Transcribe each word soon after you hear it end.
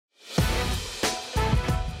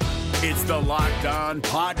It's the Locked On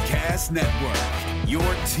Podcast Network, your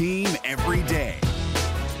team every day.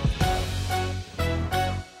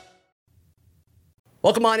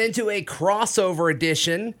 Welcome on into a crossover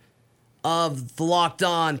edition of the Locked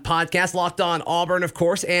On Podcast. Locked On Auburn, of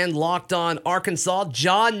course, and Locked On Arkansas.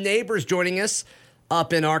 John Neighbors joining us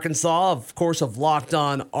up in Arkansas, of course, of Locked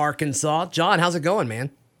On Arkansas. John, how's it going, man?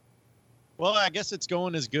 Well, I guess it's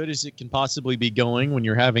going as good as it can possibly be going when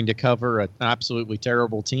you're having to cover an absolutely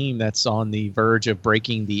terrible team that's on the verge of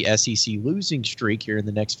breaking the SEC losing streak here in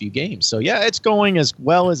the next few games. So, yeah, it's going as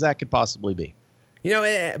well as that could possibly be. You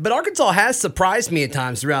know, but Arkansas has surprised me at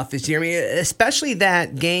times throughout this year. I mean, especially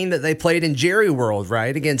that game that they played in Jerry World,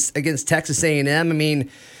 right, against Texas A&M. I mean,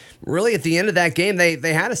 really at the end of that game,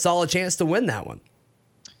 they had a solid chance to win that one.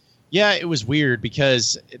 Yeah, it was weird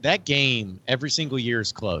because that game every single year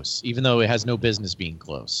is close, even though it has no business being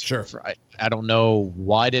close. Sure. I don't know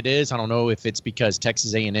what it is. I don't know if it's because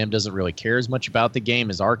Texas A&M doesn't really care as much about the game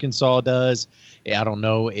as Arkansas does. I don't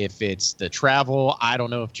know if it's the travel. I don't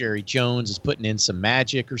know if Jerry Jones is putting in some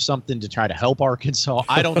magic or something to try to help Arkansas.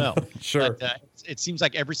 I don't know. Sure. But, it seems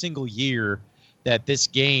like every single year that this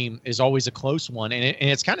game is always a close one. And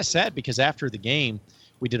it's kind of sad because after the game,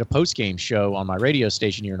 we did a post-game show on my radio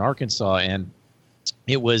station here in Arkansas, and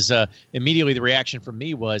it was immediately the reaction from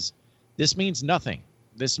me was, this means nothing.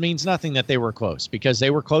 This means nothing that they were close because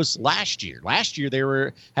they were close last year. Last year they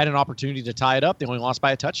had an opportunity to tie it up. They only lost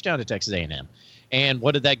by a touchdown to Texas A&M. And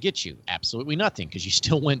what did that get you? Absolutely nothing because you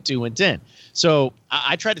still went 2-10. So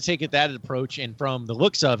I tried to take that approach, and from the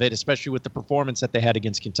looks of it, especially with the performance that they had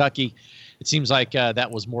against Kentucky, it seems like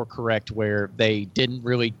that was more correct where they didn't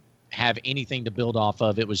really have anything to build off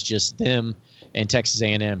of. It was just them and Texas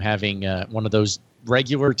A&M having one of those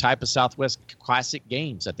regular type of Southwest Classic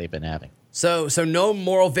games that they've been having. So no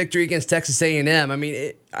moral victory against Texas A&M. I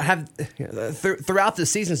mean, throughout the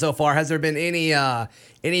season so far, has there been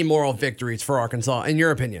any moral victories for Arkansas, in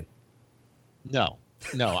your opinion? No,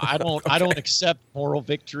 I don't. Okay. I don't accept moral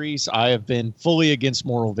victories. I have been fully against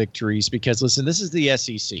moral victories because, listen, this is the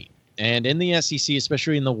SEC, and in the SEC,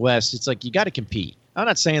 especially in the West, it's like you got to compete. I'm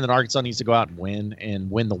not saying that Arkansas needs to go out and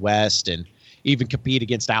win the West and even compete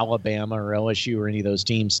against Alabama or LSU or any of those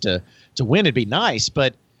teams to win. It'd be nice,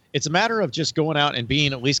 but it's a matter of just going out and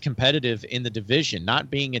being at least competitive in the division, not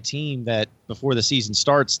being a team that before the season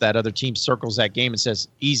starts, that other team circles that game and says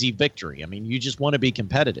easy victory. I mean, you just want to be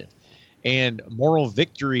competitive. And moral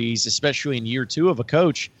victories, especially in year two of a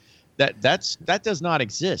coach, that does not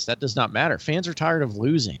exist. That does not matter. Fans are tired of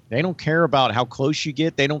losing. They don't care about how close you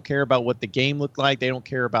get. They don't care about what the game looked like. They don't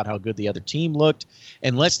care about how good the other team looked.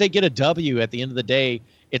 Unless they get a W at the end of the day,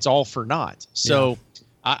 it's all for naught. So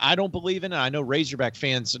I don't believe in it. I know Razorback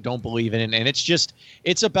fans don't believe in it. And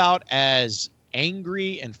it's about as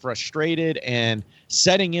angry and frustrated and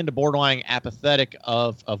setting into borderline apathetic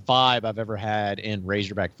of a vibe I've ever had in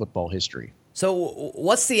Razorback football history. So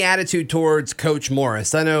what's the attitude towards Coach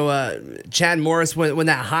Morris? I know Chad Morris, when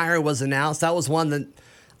that hire was announced, that was one that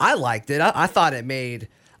I liked it. I thought it made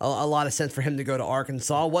a lot of sense for him to go to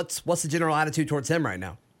Arkansas. What's the general attitude towards him right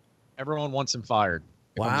now? Everyone wants him fired.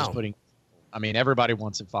 Wow. Everybody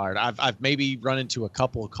wants him fired. I've maybe run into a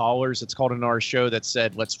couple of callers. It's called in our show that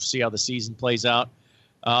said, let's see how the season plays out.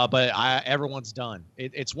 But everyone's done.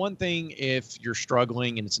 It's one thing if you're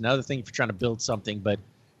struggling, and it's another thing if you're trying to build something, but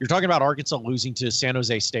you're talking about Arkansas losing to San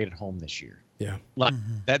Jose State at home this year. Yeah. Like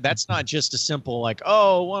that's not just a simple like,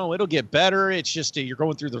 oh, well, it'll get better. It's just you're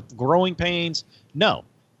going through the growing pains. No,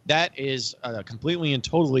 that is completely and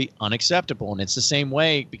totally unacceptable. And it's the same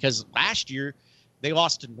way because last year they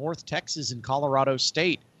lost to North Texas and Colorado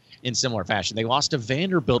State in similar fashion. They lost to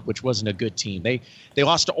Vanderbilt, which wasn't a good team. They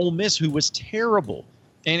lost to Ole Miss, who was terrible.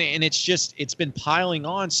 And it's been piling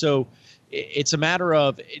on. So it's a matter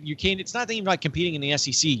of it's not even like competing in the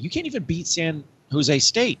SEC. You can't even beat San Jose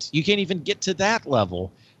State. You can't even get to that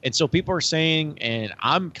level. And so people are saying, and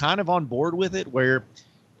I'm kind of on board with it, where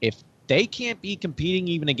if they can't be competing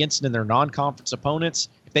even against in their non-conference opponents,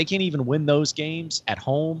 if they can't even win those games at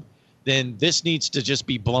home, then this needs to just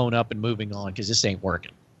be blown up and moving on because this ain't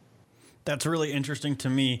working. That's really interesting to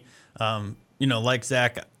me. Like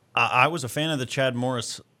Zach, I was a fan of the Chad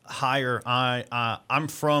Morris hire. I'm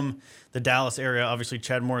from the Dallas area. Obviously,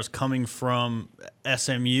 Chad Morris coming from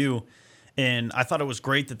SMU, and I thought it was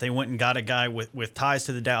great that they went and got a guy with ties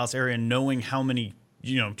to the Dallas area, knowing how many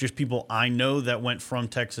just people I know that went from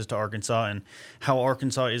Texas to Arkansas and how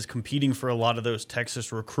Arkansas is competing for a lot of those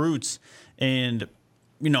Texas recruits. And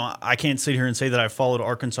I can't sit here and say that I followed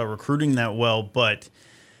Arkansas recruiting that well, but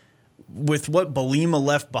with what Belima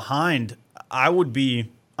left behind,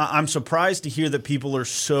 I'm surprised to hear that people are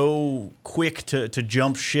so quick to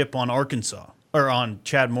jump ship on Arkansas or on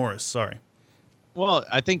Chad Morris. Sorry. Well,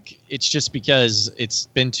 I think it's just because it's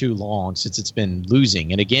been too long since it's been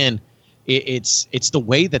losing. And again, it's the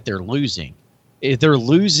way that they're losing. They're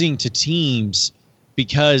losing to teams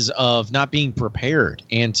because of not being prepared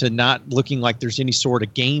and to not looking like there's any sort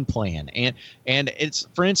of game plan. And it's,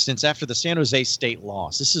 for instance, after the San Jose State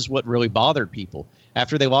loss, this is what really bothered people.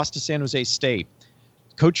 After they lost to San Jose State,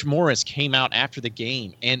 Coach Morris came out after the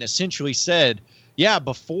game and essentially said, yeah,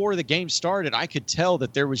 before the game started, I could tell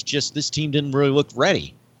that there was just this team didn't really look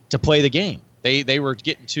ready to play the game. They were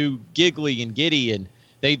getting too giggly and giddy, and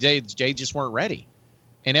they just weren't ready.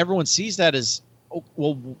 And everyone sees that as, oh,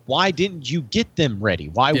 well, why didn't you get them ready?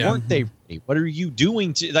 Why weren't they ready? What are you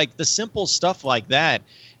doing to, like, the simple stuff like that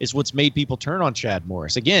is what's made people turn on Chad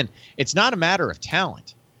Morris. Again, it's not a matter of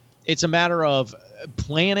talent. It's a matter of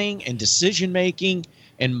planning and decision making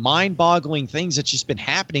and mind-boggling things that's just been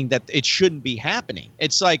happening that it shouldn't be happening.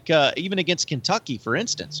 It's like even against Kentucky, for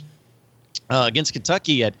instance. Against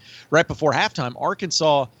Kentucky right before halftime,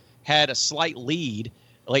 Arkansas had a slight lead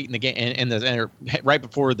late in the game, and right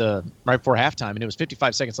before halftime, and it was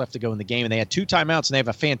 55 seconds left to go in the game, and they had 2 timeouts, and they have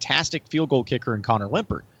a fantastic field goal kicker in Connor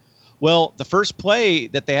Limpert. Well, the first play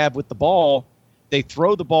that they have with the ball, they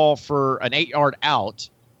throw the ball for an 8-yard out,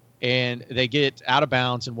 and they get out of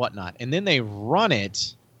bounds and whatnot. And then they run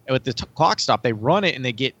it with the clock stop. They run it and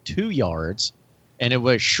they get 2 yards, and it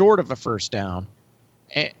was short of a first down.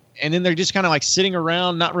 And then they're just kind of like sitting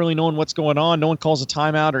around, not really knowing what's going on. No one calls a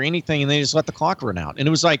timeout or anything, and they just let the clock run out. And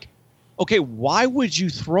it was like, okay, why would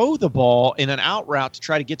you throw the ball in an out route to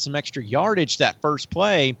try to get some extra yardage that first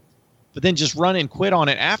play, but then just run and quit on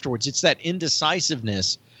it afterwards? It's that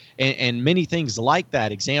indecisiveness and many things like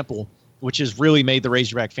that example, which has really made the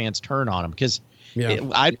Razorback fans turn on him, because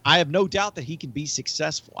I have no doubt that he can be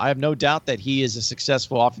successful. I have no doubt that he is a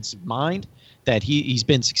successful offensive mind, that he's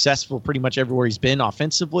been successful pretty much everywhere he's been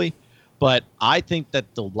offensively. But I think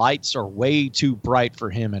that the lights are way too bright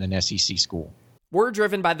for him at an SEC school. We're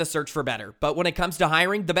driven by the search for better, but when it comes to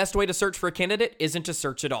hiring, the best way to search for a candidate isn't to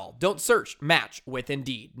search at all. Don't search, match with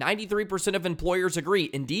Indeed. 93% of employers agree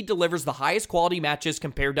Indeed delivers the highest quality matches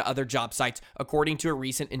compared to other job sites, according to a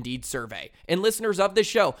recent Indeed survey. And listeners of this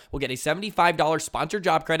show will get a $75 sponsored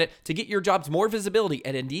job credit to get your jobs more visibility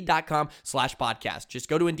at Indeed.com/podcast. Just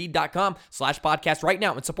go to Indeed.com/podcast right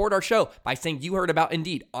now and support our show by saying you heard about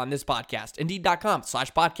Indeed on this podcast.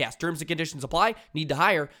 Indeed.com/podcast. Terms and conditions apply. Need to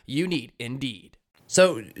hire? You need Indeed.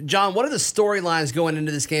 So, John, what are the storylines going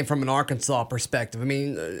into this game from an Arkansas perspective? I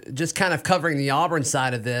mean, just kind of covering the Auburn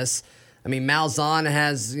side of this. I mean, Malzahn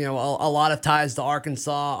has, a lot of ties to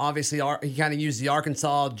Arkansas. Obviously, he kind of used the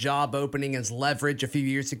Arkansas job opening as leverage a few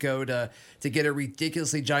years ago to get a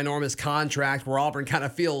ridiculously ginormous contract where Auburn kind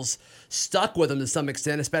of feels stuck with him to some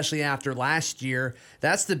extent, especially after last year.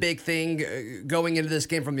 That's the big thing going into this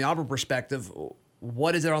game from the Auburn perspective.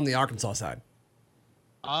 What is it on the Arkansas side?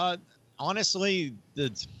 Honestly,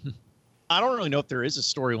 I don't really know if there is a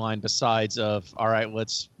storyline besides of, all right,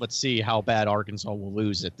 let's see how bad Arkansas will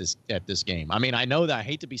lose at this game. I mean, I know that I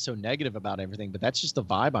hate to be so negative about everything, but that's just the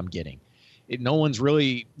vibe I'm getting. No one's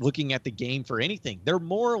really looking at the game for anything. They're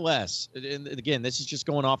more or less, and again, this is just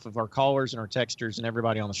going off of our callers and our texters and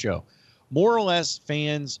everybody on the show. More or less,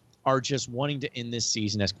 fans are just wanting to end this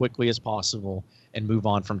season as quickly as possible and move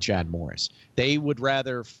on from Chad Morris. They would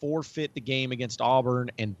rather forfeit the game against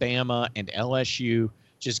Auburn and Bama and LSU.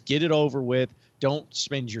 Just get it over with. Don't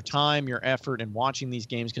spend your time, your effort in watching these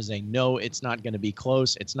games because they know it's not going to be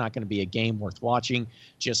close. It's not going to be a game worth watching.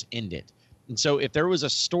 Just end it. And so if there was a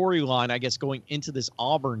storyline, I guess, going into this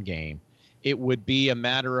Auburn game, it would be a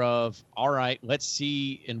matter of, all right, let's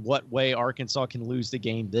see in what way Arkansas can lose the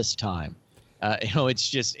game this time.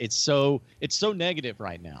 It's so negative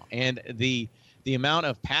right now. And the amount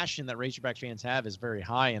of passion that Razorback fans have is very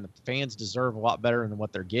high, and the fans deserve a lot better than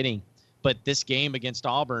what they're getting. But this game against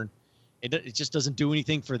Auburn, it just doesn't do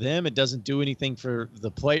anything for them. It doesn't do anything for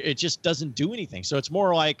the player. It just doesn't do anything. So it's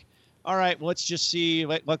more like, all right, let's just see.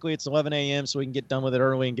 Luckily, it's 11 a.m., so we can get done with it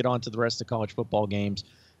early and get on to the rest of the college football games.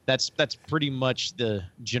 That's pretty much the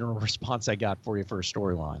general response I got for you for a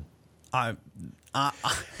storyline.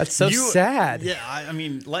 That's so sad. Yeah, I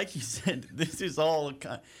mean, like you said, this is all,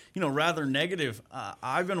 rather negative.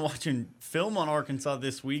 I've been watching film on Arkansas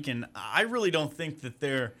this week, and I really don't think that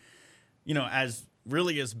they're, as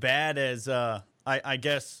bad as I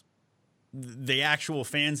guess the actual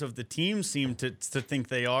fans of the team seem to think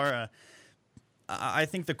they are. I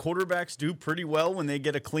think the quarterbacks do pretty well when they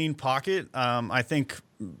get a clean pocket. I think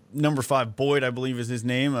number 5, Boyd, I believe is his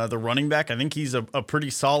name, the running back. I think he's a pretty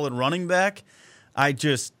solid running back. I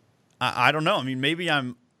don't know. I mean, maybe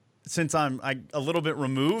since I'm a little bit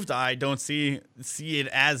removed, I don't see it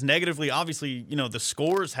as negatively. Obviously, the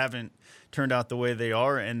scores haven't turned out the way they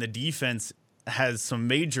are, and the defense has some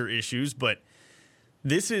major issues. But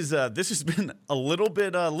this has been a little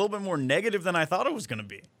bit more negative than I thought it was going to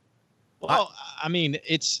be. Well, I mean,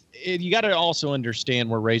 you got to also understand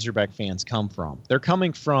where Razorback fans come from. They're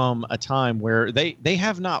coming from a time where they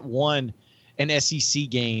have not won an SEC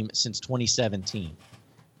game since 2017.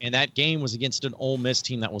 And that game was against an Ole Miss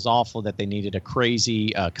team that was awful, that they needed a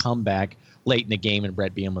crazy comeback late in the game, and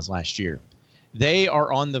Brett Bielema's last year. They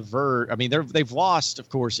are on the verge. I mean, they've lost, of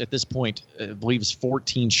course, at this point, I believe it's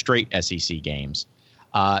 14 straight SEC games,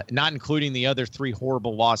 not including the other 3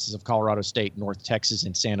 horrible losses of Colorado State, North Texas,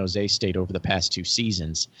 and San Jose State over the past 2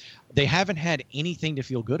 seasons. They haven't had anything to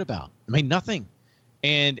feel good about. I mean, nothing.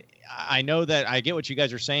 And I know that I get what you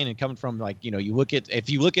guys are saying, and coming from, like, if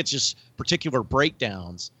you look at just particular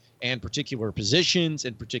breakdowns and particular positions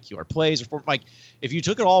and particular plays, or like if you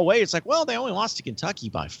took it all away, it's like, well, they only lost to Kentucky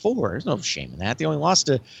by 4. There's no shame in that. They only lost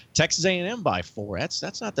to Texas A&M by 4.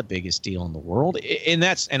 That's not the biggest deal in the world, and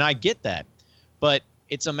I get that, but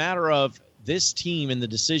it's a matter of this team and the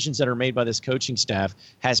decisions that are made by this coaching staff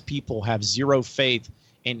have zero faith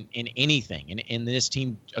in anything, in this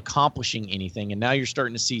team accomplishing anything. And now you're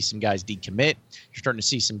starting to see some guys decommit. You're starting to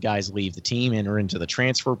see some guys leave the team, enter into the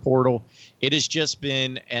transfer portal. It has just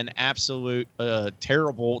been an absolute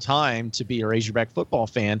terrible time to be a Razorback football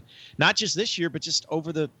fan, not just this year, but just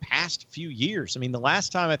over the past few years. I mean, the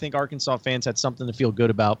last time I think Arkansas fans had something to feel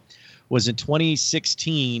good about was in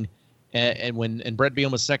 2016, and Brett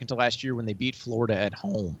Bielema was second to last year when they beat Florida at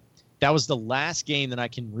home. That was the last game that I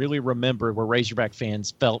can really remember where Razorback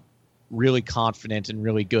fans felt really confident and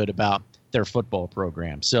really good about their football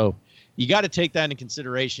program. So you got to take that into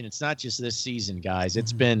consideration. It's not just this season, guys.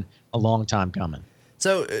 It's been a long time coming.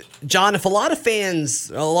 So, John, if a lot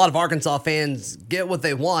of Arkansas fans get what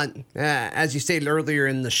they want, as you stated earlier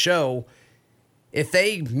in the show, if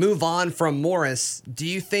they move on from Morris, do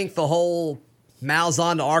you think the whole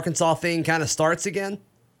Malzahn to Arkansas thing kind of starts again?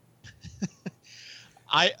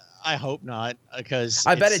 I hope not, because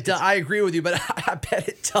I bet it does. I agree with you, but I bet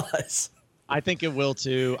it does. I think it will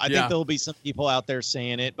too. I think there'll be some people out there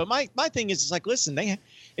saying it. But my thing is, it's like, listen,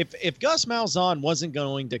 if Gus Malzahn wasn't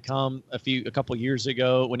going to come a couple years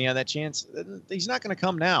ago when he had that chance, he's not going to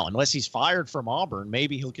come now unless he's fired from Auburn.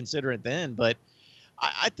 Maybe he'll consider it then. But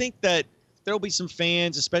I think that there'll be some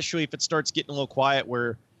fans, especially if it starts getting a little quiet,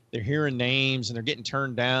 where they're hearing names and they're getting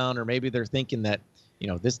turned down, or maybe they're thinking that,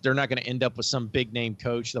 they're not going to end up with some big name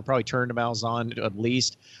coach. They'll probably turn to Malzahn at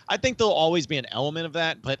least. I think there'll always be an element of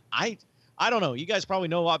that, but I don't know. You guys probably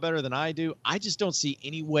know a lot better than I do. I just don't see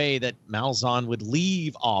any way that Malzahn would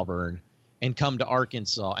leave Auburn and come to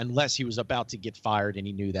Arkansas unless he was about to get fired and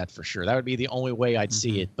he knew that for sure. That would be the only way I'd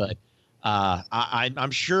see it. But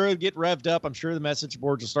I'm sure it'll get revved up. I'm sure the message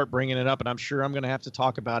boards will start bringing it up, and I'm sure I'm going to have to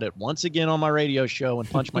talk about it once again on my radio show and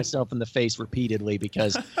punch myself in the face repeatedly,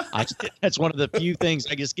 because that's one of the few things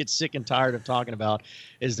I just get sick and tired of talking about,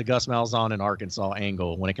 is the Gus Malzahn and Arkansas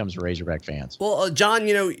angle when it comes to Razorback fans. Well, John,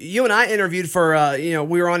 you and I interviewed for,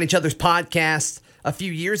 we were on each other's podcast a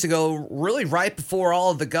few years ago, really right before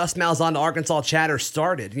all of the Gus Malzahn to Arkansas chatter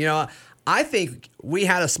started. I think we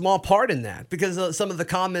had a small part in that because of some of the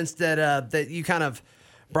comments that you kind of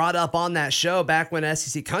brought up on that show back when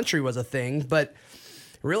SEC country was a thing. But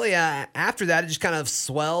really, after that, it just kind of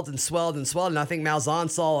swelled and swelled and swelled. And I think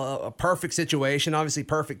Malzahn saw a perfect situation, obviously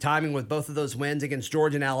perfect timing with both of those wins against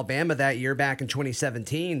Georgia and Alabama that year back in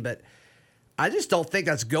 2017. But I just don't think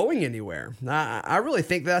that's going anywhere. I really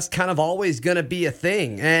think that's kind of always going to be a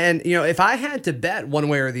thing. And, if I had to bet one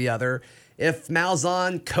way or the other, if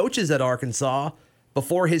Malzahn coaches at Arkansas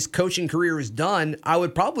before his coaching career is done, I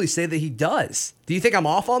would probably say that he does. Do you think I'm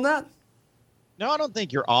off on that? No, I don't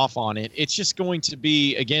think you're off on it. It's just going to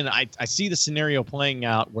be, again, I see the scenario playing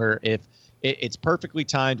out where if it's perfectly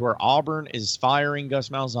timed, where Auburn is firing Gus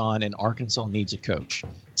Malzahn and Arkansas needs a coach.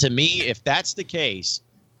 To me, if that's the case,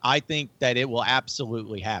 I think that it will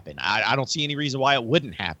absolutely happen. I don't see any reason why it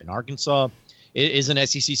wouldn't happen. Arkansas is an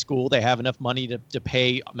SEC school. They have enough money to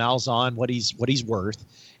pay Malzahn what he's worth.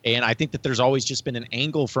 And I think that there's always just been an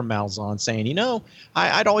angle from Malzahn saying,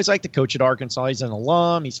 I'd always like to coach at Arkansas. He's an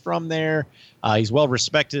alum. He's from there. He's well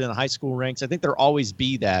respected in the high school ranks. I think there'll always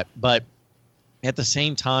be that. But at the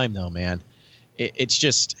same time, though, man, it's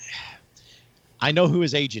just – I know who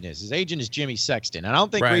his agent is. His agent is Jimmy Sexton. And I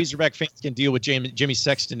don't think Razorback fans can deal with Jimmy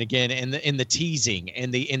Sexton again in the teasing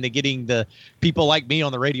and the getting the people like me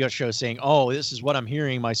on the radio show saying, oh, this is what I'm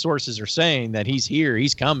hearing. My sources are saying that he's here,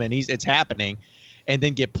 he's coming, it's happening. and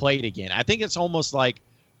then get played again. I think it's almost like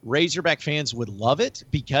Razorback fans would love it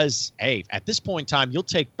because, hey, at this point in time, you'll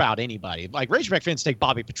take about anybody. Like Razorback fans take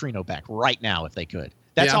Bobby Petrino back right now if they could.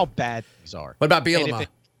 That's how bad things are. What about Bielema? Did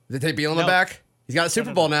they take Bielema back? He's got a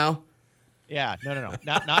Super Bowl now. Yeah, no,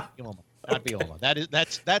 not Bielema. Not Bielema.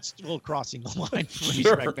 That's a little crossing the line for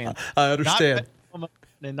Razorback fans. I understand. Not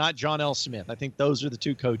and not John L. Smith. I think those are the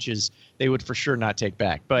two coaches they would for sure not take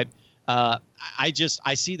back. But I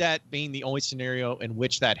see that being the only scenario in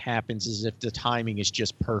which that happens is if the timing is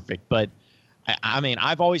just perfect. But I mean,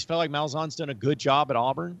 I've always felt like Malzahn's done a good job at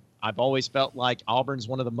Auburn. I've always felt like Auburn's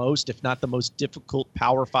one of the most, if not the most difficult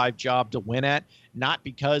Power 5 job to win at, not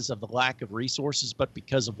because of the lack of resources, but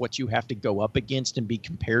because of what you have to go up against and be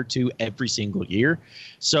compared to every single year.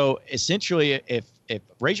 So essentially, if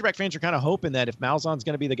Razorback fans are kind of hoping that if Malzahn's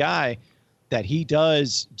going to be the guy, that he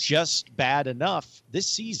does just bad enough this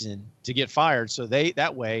season to get fired, so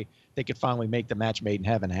that way they could finally make the match made in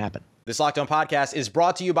heaven happen. This Locked On podcast is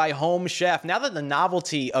brought to you by Home Chef. Now that the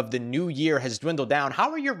novelty of the new year has dwindled down, how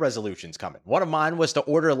are your resolutions coming? One of mine was to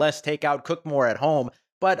order less takeout, cook more at home,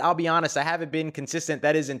 but I'll be honest, I haven't been consistent.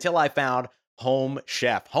 That is until I found Home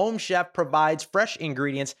Chef. Home Chef provides fresh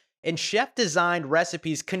ingredients and chef-designed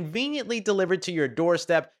recipes conveniently delivered to your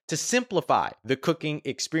doorstep to simplify the cooking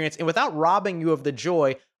experience and without robbing you of the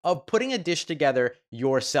joy of putting a dish together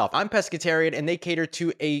yourself. I'm pescatarian, and they cater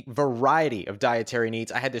to a variety of dietary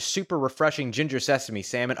needs. I had this super refreshing ginger sesame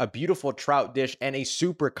salmon, a beautiful trout dish, and a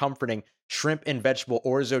super comforting shrimp and vegetable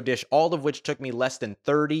orzo dish, all of which took me less than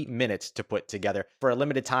 30 minutes to put together. For a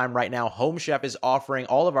limited time right now, Home Chef is offering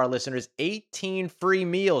all of our listeners 18 free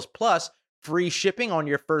meals, plus free shipping on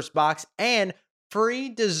your first box and free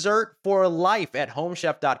dessert for life at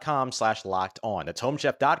homechef.com/lockedon. That's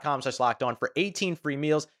homechef.com/lockedon for 18 free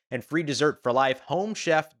meals and free dessert for life.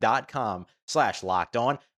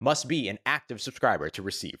 Homechef.com/lockedon. Must be an active subscriber to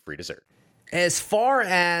receive free dessert. As far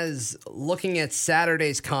as looking at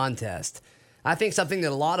Saturday's contest, I think something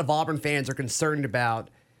that a lot of Auburn fans are concerned about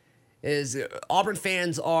is Auburn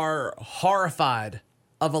fans are horrified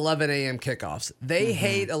of 11 a.m. kickoffs. They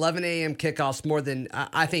hate 11 a.m. kickoffs more than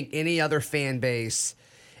I think any other fan base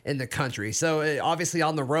in the country. So obviously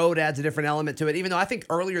on the road adds a different element to it, even though I think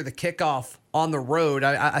earlier the kickoff on the road,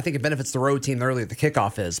 I think it benefits the road team the earlier the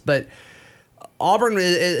kickoff is. But Auburn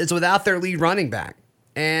is without their lead running back.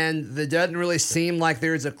 And it doesn't really seem like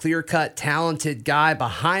there's a clear-cut, talented guy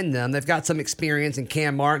behind them. They've got some experience in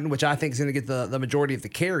Cam Martin, which I think is going to get the majority of the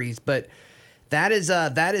carries. But that is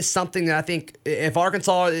something that I think if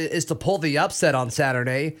Arkansas is to pull the upset on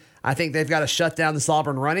Saturday, I think they've got to shut down this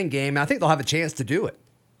Auburn running game. I think they'll have a chance to do it.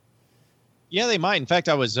 Yeah, they might. In fact,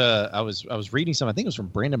 I was reading something. I think it was from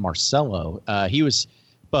Brandon Marcello. He was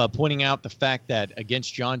pointing out the fact that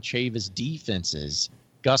against John Chavis defenses,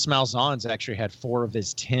 Gus Malzahn's actually had 4 of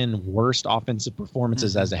his 10 worst offensive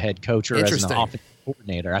performances as a head coach or as an offensive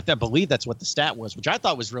coordinator. I believe that's what the stat was, which I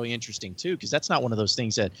thought was really interesting too, because that's not one of those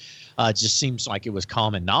things that just seems like it was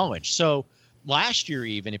common knowledge. So last year,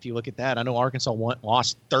 even if you look at that, I know Arkansas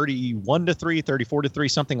lost 31-3,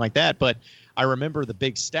 34-3, something like that. But I remember the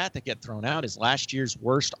big stat that got thrown out is last year's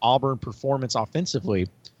worst Auburn performance offensively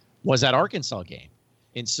was that Arkansas game.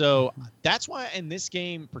 And so that's why in this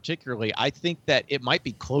game particularly, I think that it might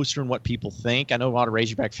be closer than what people think. I know a lot of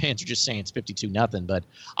Razorback fans are just saying it's 52-0, but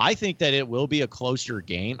I think that it will be a closer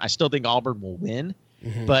game. I still think Auburn will win.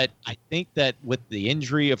 But I think that with the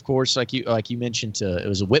injury, of course, like you mentioned, it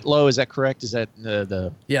was a Whitlow. Is that correct? Is that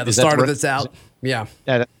the starter that's out? Yeah.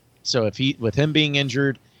 So with him being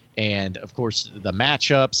injured, and of course the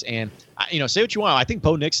matchups, and say what you want, I think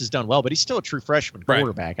Bo Nix has done well, but he's still a true freshman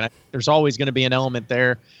quarterback, and there's always going to be an element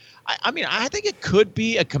there. I mean, I think it could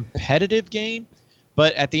be a competitive game.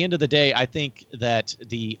 But at the end of the day, I think that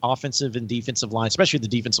the offensive and defensive line, especially the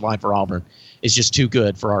defensive line for Auburn, is just too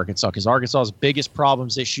good for Arkansas, because Arkansas's biggest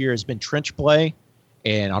problems this year has been trench play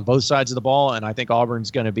and on both sides of the ball. And I think Auburn's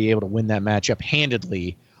going to be able to win that matchup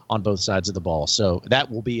handedly on both sides of the ball. So that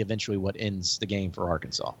will be eventually what ends the game for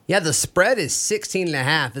Arkansas. Yeah, the spread is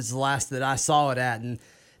 16.5 is the last that I saw it at. And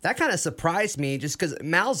that kind of surprised me just because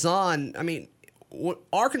Malzahn, I mean,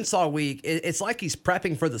 Arkansas week, it's like he's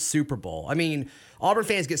prepping for the Super Bowl. I mean, Auburn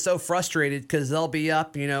fans get so frustrated because they'll be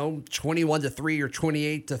up, 21-3 or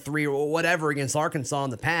 28-3 or whatever against Arkansas in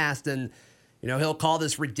the past, and he'll call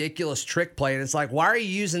this ridiculous trick play, and it's like, why are you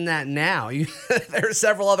using that now? There are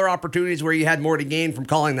several other opportunities where you had more to gain from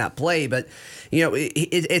calling that play, but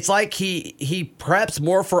it's like he preps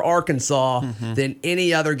more for Arkansas than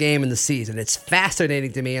any other game in the season. It's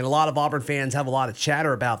fascinating to me, and a lot of Auburn fans have a lot of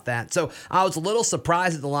chatter about that. So I was a little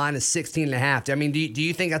surprised that the line is 16.5. I mean, do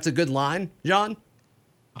you think that's a good line, John?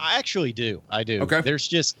 I actually do. I do. Okay. There's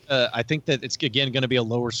just, I think that it's, again, going to be a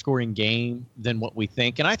lower scoring game than what we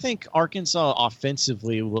think. And I think Arkansas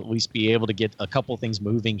offensively will at least be able to get a couple things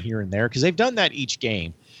moving here and there because they've done that each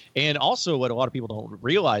game. And also what a lot of people don't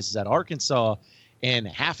realize is that Arkansas in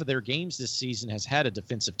half of their games this season has had a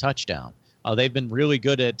defensive touchdown. They've been really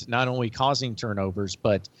good at not only causing turnovers,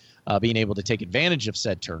 but being able to take advantage of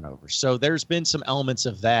said turnovers. So there's been some elements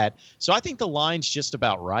of that. So I think the line's just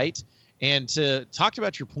about right. And to talk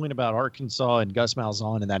about your point about Arkansas and Gus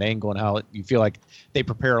Malzahn and that angle and how you feel like they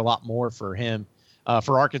prepare a lot more for him,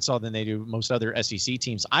 for Arkansas than they do most other SEC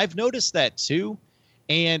teams. I've noticed that too.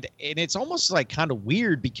 And it's almost like kind of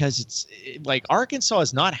weird because like Arkansas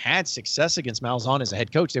has not had success against Malzahn as a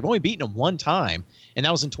head coach. They've only beaten him one time, and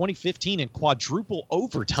that was in 2015 in quadruple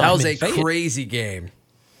overtime. That was a crazy game.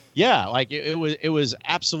 Yeah, like it was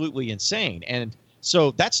absolutely insane. And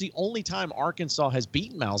so that's the only time Arkansas has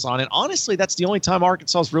beaten Malzahn. And honestly, that's the only time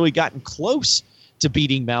Arkansas has really gotten close to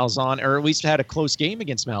beating Malzahn, or at least had a close game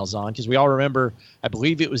against Malzahn, because we all remember, I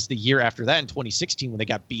believe it was the year after that in 2016 when they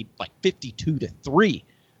got beat like 52-3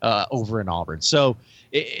 over in Auburn. So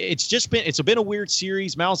it's been a weird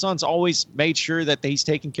series. Malzahn's always made sure that he's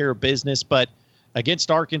taking care of business, but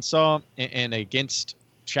against Arkansas and against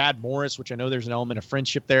Chad Morris, which I know there's an element of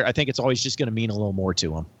friendship there, I think it's always just going to mean a little more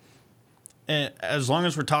to him. And as long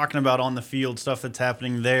as we're talking about on the field stuff that's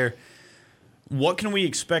happening there, what can we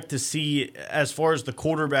expect to see as far as the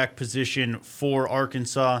quarterback position for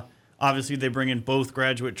Arkansas? Obviously, they bring in both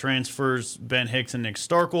graduate transfers, Ben Hicks and Nick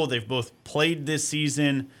Starkel. They've both played this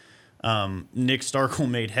season. Nick Starkel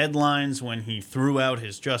made headlines when he threw out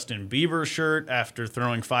his Justin Bieber shirt after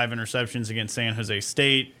throwing 5 interceptions against San Jose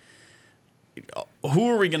State. Who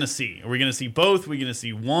are we going to see? Are we going to see both? Are we going to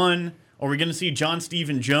see one? Are we going to see John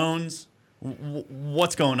Stephen Jones?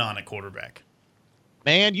 What's going on at quarterback?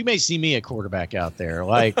 Man, you may see me at quarterback out there.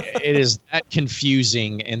 Like, it is that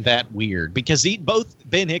confusing and that weird because both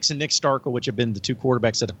Ben Hicks and Nick Starkel, which have been the two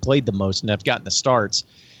quarterbacks that have played the most and have gotten the starts,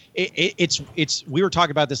 it's we were talking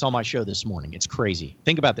about this on my show this morning. It's crazy.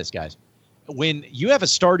 Think about this, guys. When you have a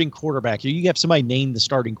starting quarterback, or you have somebody named the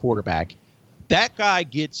starting quarterback, that guy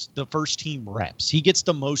gets the first team reps. He gets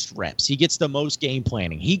the most reps. He gets the most game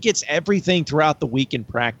planning. He gets everything throughout the week in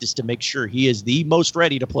practice to make sure he is the most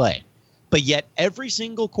ready to play. But yet every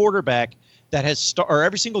single quarterback that has or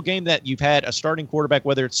every single game that you've had a starting quarterback,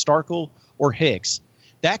 whether it's Starkel or Hicks,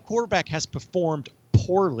 that quarterback has performed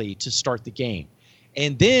poorly to start the game.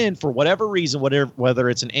 And then for whatever reason, whether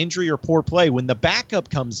it's an injury or poor play, when the backup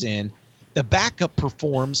comes in, the backup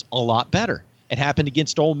performs a lot better. It happened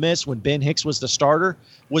against Ole Miss when Ben Hicks was the starter.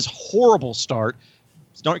 Was horrible start.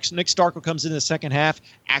 Nick Starkel comes in the second half,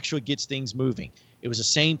 actually gets things moving. It was the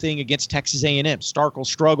same thing against Texas A&M. Starkel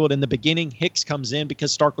struggled in the beginning. Hicks comes in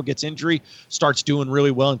because Starkel gets injury, starts doing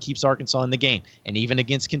really well and keeps Arkansas in the game. And even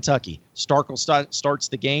against Kentucky, Starkel starts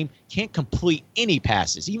the game, can't complete any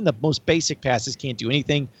passes. Even the most basic passes can't do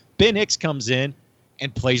anything. Ben Hicks comes in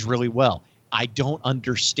and plays really well. I don't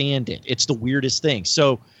understand it. It's the weirdest thing.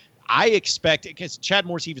 So I expect, because Chad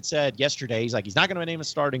Morris even said yesterday, he's not going to name a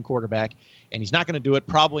starting quarterback, and he's not going to do it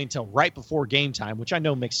probably until right before game time, which I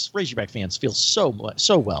know makes Razorback fans feel so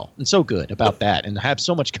well and so good about that and have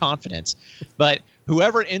so much confidence. But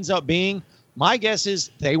whoever it ends up being, my guess is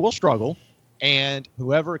they will struggle, and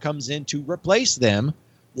whoever comes in to replace them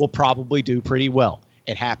will probably do pretty well.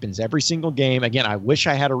 It happens every single game. Again, I wish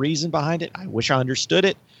I had a reason behind it. I wish I understood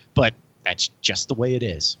it, but that's just the way it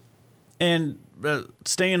is. And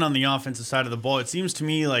staying on the offensive side of the ball, it seems to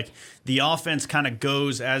me like the offense kind of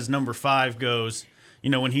goes as number 5 goes.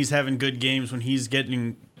 You know, when he's having good games, when he's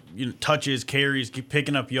getting touches, carries,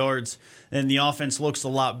 picking up yards, then the offense looks a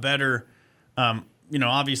lot better.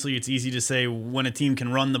 Obviously it's easy to say when a team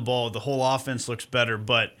can run the ball, the whole offense looks better.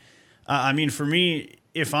 But, for me,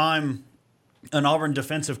 if I'm an Auburn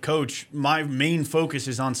defensive coach, my main focus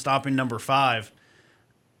is on stopping number 5.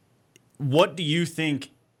 What do you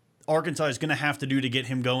think Arkansas is going to have to do to get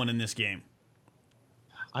him going in this game?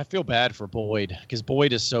 I feel bad for Boyd because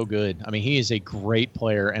Boyd is so good. I mean, he is a great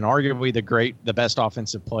player and arguably the best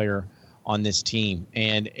offensive player on this team.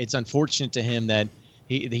 And it's unfortunate to him that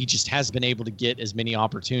he just hasn't been able to get as many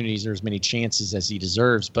opportunities or as many chances as he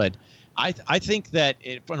deserves. But I think that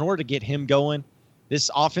in order to get him going, this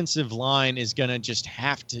offensive line is going to just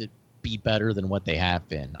have to be better than what they have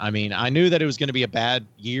been. I mean, I knew that it was going to be a bad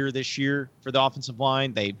year this year for the offensive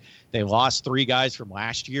line. They lost 3 guys from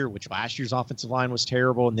last year, which last year's offensive line was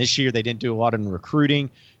terrible. And this year they didn't do a lot in recruiting.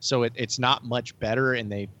 So it's not much better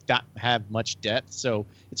and they don't have much depth. So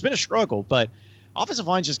it's been a struggle. But offensive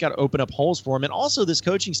line just got to open up holes for him. And also this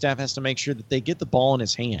coaching staff has to make sure that they get the ball in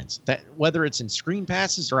his hands, that whether it's in screen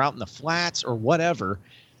passes or out in the flats or whatever,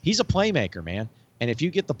 he's a playmaker, man. And if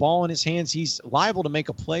you get the ball in his hands, he's liable to make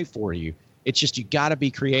a play for you. It's just you got to be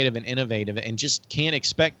creative and innovative, and just can't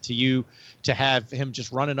expect to have him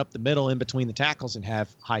just running up the middle in between the tackles and have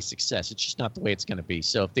high success. It's just not the way it's going to be.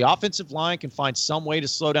 So if the offensive line can find some way to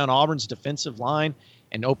slow down Auburn's defensive line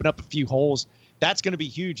and open up a few holes, that's going to be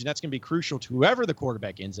huge, and that's going to be crucial to whoever the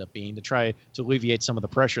quarterback ends up being to try to alleviate some of the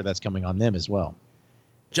pressure that's coming on them as well.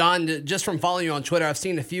 John, just from following you on Twitter, I've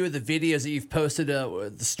seen a few of the videos that you've posted,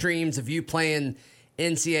 the streams of you playing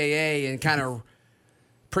NCAA and kind of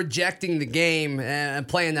projecting the game and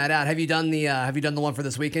playing that out. Have you done the one for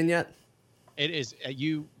this weekend yet? It is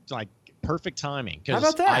perfect timing. How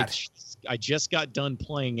about that? I just got done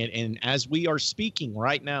playing it, and as we are speaking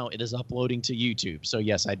right now, it is uploading to YouTube. So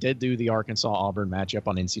yes, I did do the Arkansas-Auburn matchup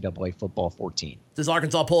on NCAA Football 14. Does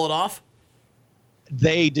Arkansas pull it off?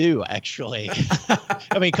 They do, actually.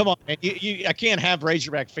 I mean, come on, man. I can't have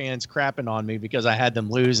Razorback fans crapping on me because I had them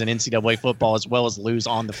lose in NCAA football as well as lose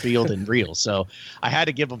on the field and real. So I had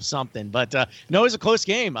to give them something. But, no, it was a close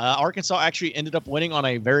game. Arkansas actually ended up winning on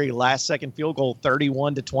a very last-second field goal,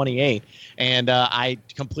 31-28. And I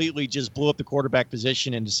completely just blew up the quarterback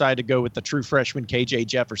position and decided to go with the true freshman KJ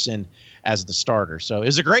Jefferson as the starter. So it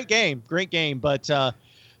was a great game, but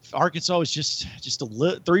Arkansas was just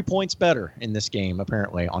 3 points better in this game,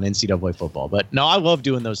 apparently, on NCAA football. But, no, I love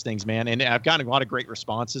doing those things, man, and I've gotten a lot of great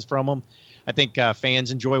responses from them. I think fans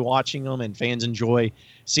enjoy watching them, and fans enjoy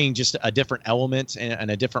seeing just a different element and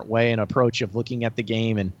a different way and approach of looking at the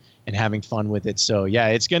game and having fun with it. So, yeah,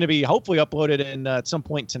 it's going to be hopefully uploaded at some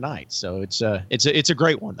point tonight. So it's a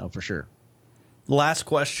great one, though, for sure. Last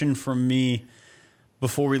question from me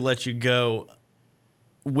before we let you go.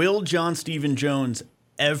 Will John Stephen Jones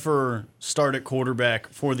ever start at quarterback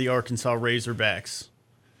for the Arkansas Razorbacks?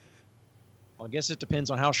 Well, I guess it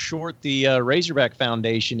depends on how short the Razorback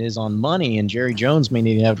Foundation is on money, and Jerry Jones may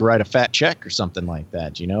need to have to write a fat check or something like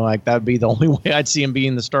that. That would be the only way I'd see him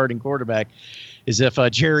being the starting quarterback, is if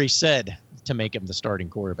Jerry said to make him the starting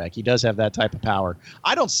quarterback. He does have that type of power.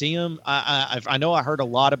 I don't see him. I know I heard a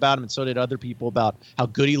lot about him, and so did other people, about how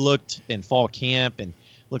good he looked in fall camp and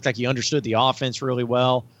looked like he understood the offense really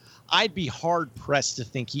well. I'd be hard-pressed to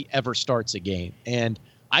think he ever starts a game. And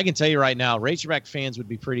I can tell you right now, Razorback fans would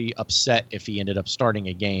be pretty upset if he ended up starting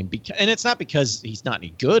a game. And it's not because he's not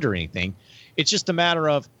any good or anything. It's just a matter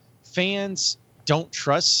of fans don't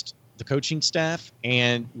trust the coaching staff.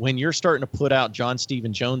 And when you're starting to put out John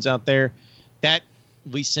Stephen Jones out there, that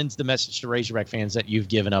at least sends the message to Razorback fans that you've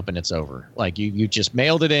given up and it's over. Like you just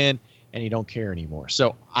mailed it in and you don't care anymore.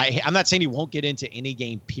 So I'm not saying he won't get into any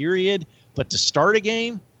game, period. But to start a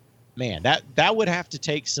game, man, that would have to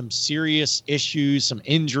take some serious issues, some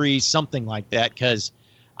injuries, something like that, because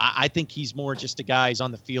I think he's more just a guy who's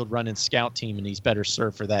on the field running scout team, and he's better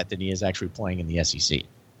served for that than he is actually playing in the SEC.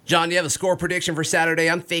 John, do you have a score prediction for Saturday?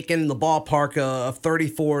 I'm thinking in the ballpark of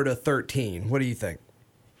 34-13. What do you think?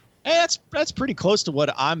 Hey, that's pretty close to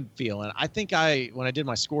what I'm feeling. I think when I did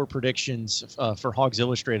my score predictions for Hogs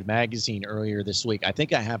Illustrated magazine earlier this week, I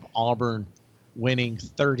think I have Auburn winning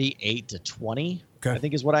 38-20. Okay. I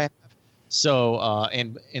think is what I have. So,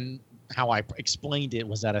 and how I explained it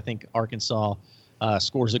was that I think Arkansas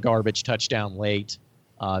scores a garbage touchdown late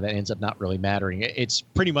that ends up not really mattering. It's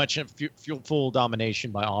pretty much a full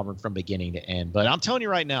domination by Auburn from beginning to end. But I'm telling you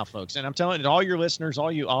right now, folks, and I'm telling all your listeners,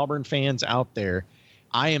 all you Auburn fans out there,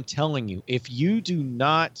 I am telling you, if you do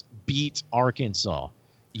not beat Arkansas,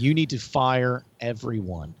 you need to fire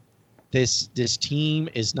everyone. This team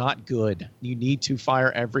is not good. You need to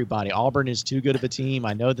fire everybody. Auburn is too good of a team.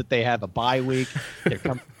 I know that they have a bye week. They're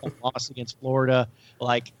coming from a loss against Florida.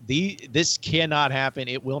 This cannot happen.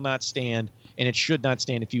 It will not stand, and it should not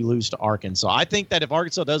stand if you lose to Arkansas. I think that if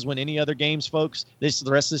Arkansas does win any other games, folks, the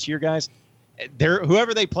rest of this year, guys,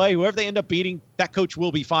 whoever they play, whoever they end up beating, that coach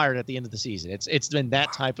will be fired at the end of the season. It's been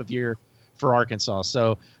that type of year for Arkansas.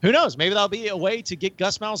 So who knows? Maybe that'll be a way to get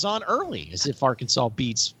Gus Malzahn early, as if Arkansas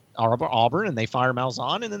beats Auburn and they fire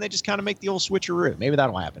Malzahn, and then they just kind of make the old switcheroo. Maybe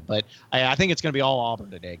that'll happen. But I think it's going to be all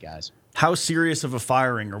Auburn today, guys. How serious of a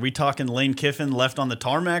firing? Are we talking Lane Kiffin left on the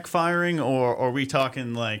tarmac firing, or are we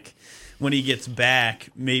talking like when he gets back,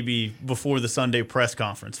 maybe before the Sunday press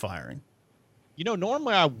conference firing?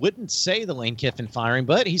 Normally I wouldn't say the Lane Kiffin firing,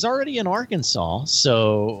 but he's already in Arkansas.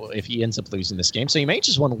 So if he ends up losing this game, so you may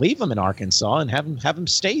just want to leave him in Arkansas and have him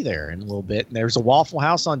stay there in a little bit. And there's a Waffle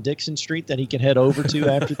House on Dixon Street that he can head over to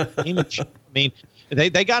after the game. I mean,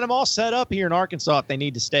 they got him all set up here in Arkansas if they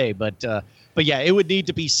need to stay. But yeah, it would need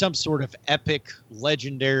to be some sort of epic,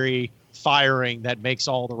 legendary firing that makes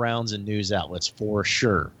all the rounds and news outlets for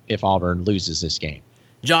sure if Auburn loses this game.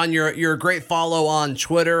 John, you're a great follow on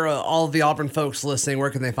Twitter. All of the Auburn folks listening,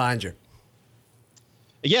 where can they find you?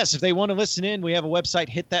 Yes, if they want to listen in, we have a website,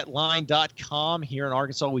 hitthatline.com. Here in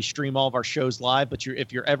Arkansas, we stream all of our shows live. But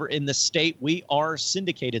if you're ever in the state, we are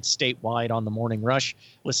syndicated statewide on the Morning Rush,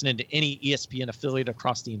 listening to any ESPN affiliate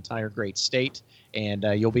across the entire great state. And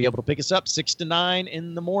you'll be able to pick us up 6 to 9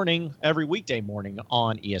 in the morning, every weekday morning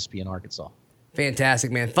on ESPN Arkansas.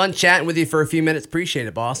 Fantastic, man. Fun chatting with you for a few minutes. Appreciate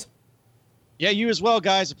it, boss. Yeah, you as well,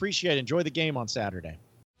 guys. Appreciate it. Enjoy the game on Saturday.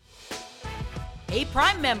 Hey,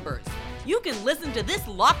 Prime members, you can listen to this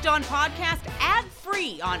Locked On podcast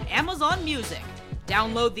ad-free on Amazon Music.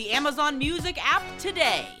 Download the Amazon Music app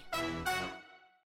today.